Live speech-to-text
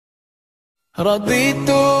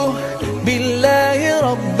رضيت بالله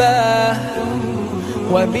ربا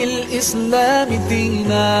وبالإسلام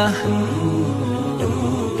دينا.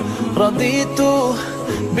 رضيت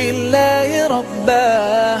بالله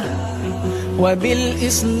ربا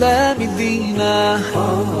وبالإسلام دينا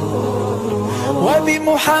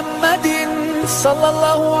وبمحمد صلى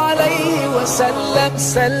الله عليه وسلم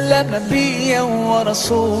سلم نبيا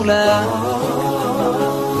ورسولا.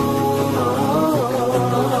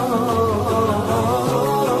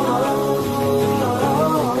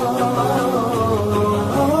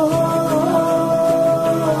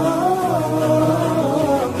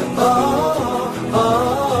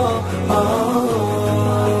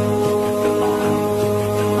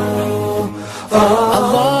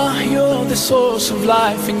 Source of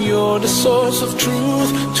life and you're the source of truth.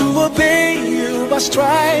 To obey you I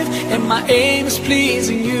strive and my aim is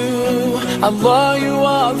pleasing you. Allah, you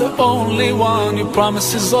are the only one, your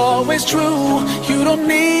promise is always true. You don't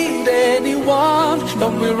need anyone,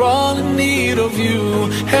 but we're all in need of you.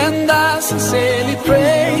 And I sincerely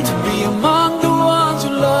pray to be among the ones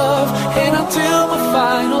you love. And until my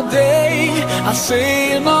final day I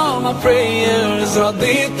say in all my prayers,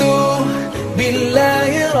 Raditu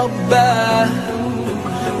بالله ربا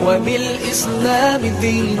وبالإسلام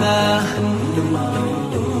دينا.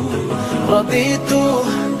 رضيت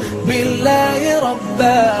بالله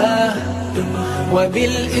ربا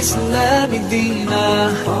وبالإسلام دينا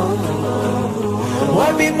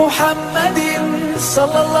وبمحمد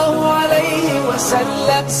صلى الله عليه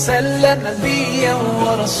وسلم سلم نبيا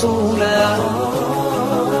ورسولا.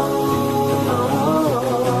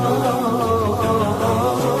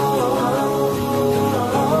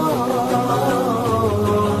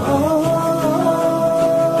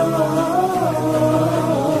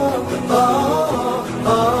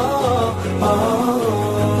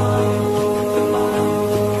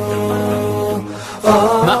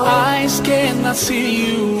 I see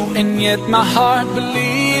you, and yet my heart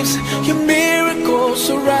believes your miracles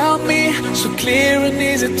surround me, so clear and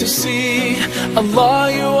easy to see. Allah,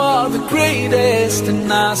 you are the greatest, and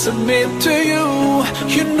I submit to you.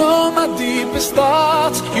 You know my deepest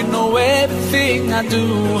thoughts, you know everything I do,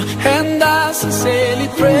 and I sincerely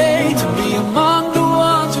pray to be among the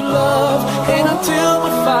ones you love. And until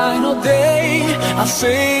my final day I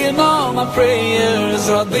say in all my prayers,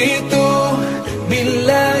 Raditu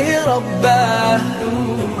بالله ربا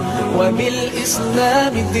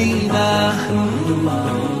وبالإسلام دينا.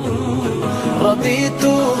 رضيت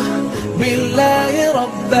بالله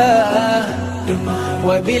ربا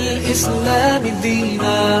وبالإسلام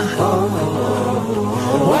دينا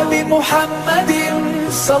وبمحمد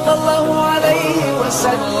صلى الله عليه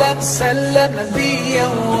وسلم سلم نبيا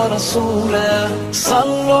ورسولا.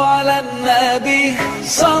 صلوا على النبي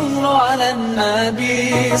صلوا على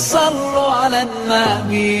النبي صلوا على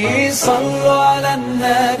النبي صلوا على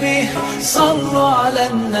النبي صلوا على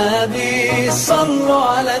النبي صلوا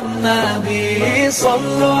على النبي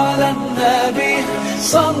صلوا على النبي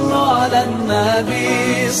صلوا على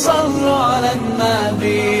النبي صلوا على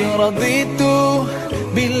النبي. رضيت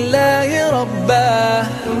بالله ربا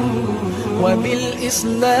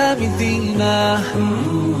وبالإسلام دينا.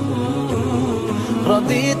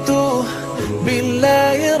 رضيت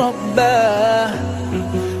بالله ربا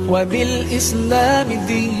وبالإسلام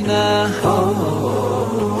دينا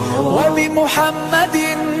وبمحمد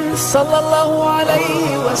صلى الله عليه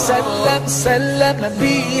وسلم سلم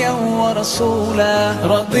نبيا ورسولا.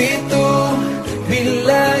 رضيت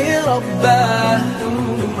بالله ربا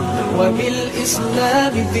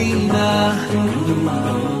وبالإسلام دينا.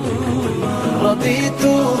 رضيت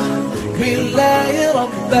بالله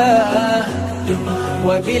ربا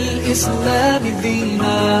وبالإسلام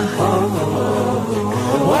دينا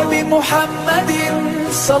وبمحمد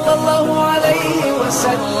صلى الله عليه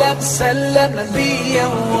وسلم سلم نبيا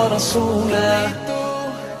ورسولا.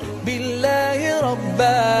 بالله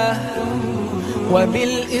ربا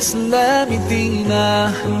وبالإسلام دينا.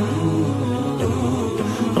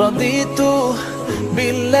 رضيت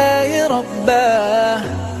بالله ربا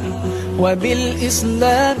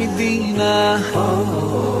وبالإسلام دينا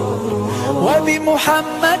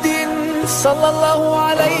وبمحمد صلى الله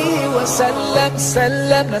عليه وسلم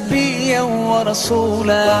سلم نبيا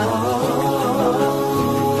ورسولا.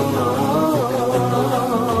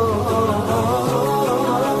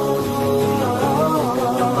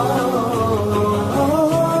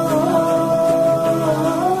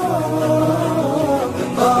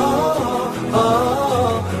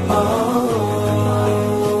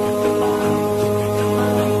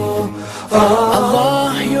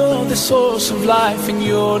 source of life and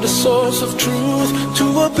you're the source of truth. To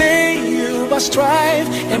obey you I strive,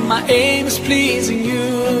 and my aim is pleasing you.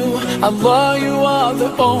 Allah, you are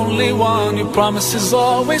the only one, your promise is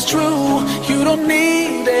always true. You don't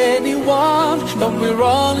need anyone, but we're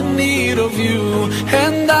all in need of you.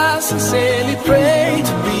 And I sincerely pray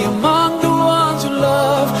to be among the ones you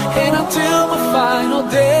love, and until my final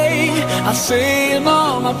day I say in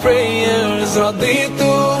all my prayers,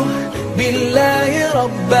 Raditu billahi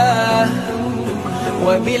rabbah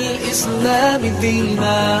wa bil islam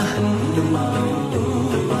dina.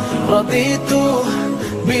 Raditu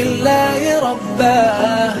billahi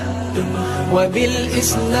rabbah wa bil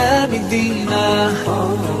islam dina.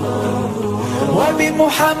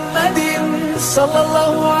 وبمحمد صلى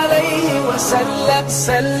الله عليه وسلم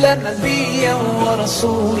سلم نبيا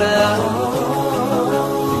ورسولا.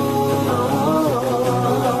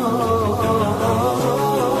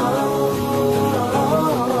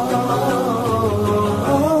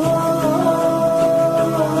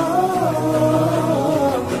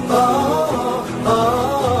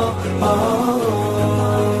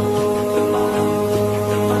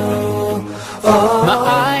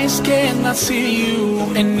 Cannot see you,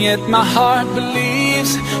 and yet my heart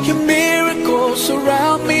believes your miracles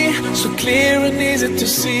surround me, so clear and easy to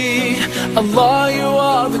see. Allah, you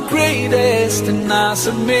are the greatest, and I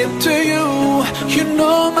submit to you. You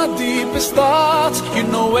know my deepest thoughts, you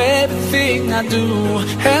know everything I do,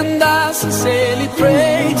 and I sincerely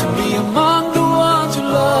pray to be among the ones you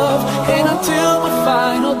love. And until my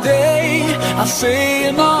final day I say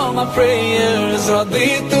in all my prayers,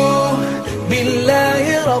 Raditu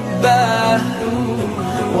billahi rabbah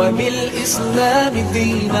wa bil islam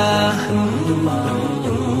dina.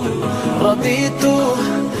 Raditu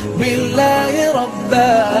billahi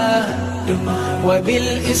rabbah wa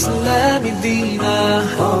bil islam dina.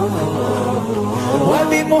 Wa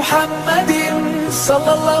bi Muhammadin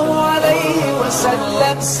sallallahu alayhi wa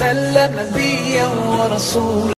sallam sallam nabiyyan wa rasulan.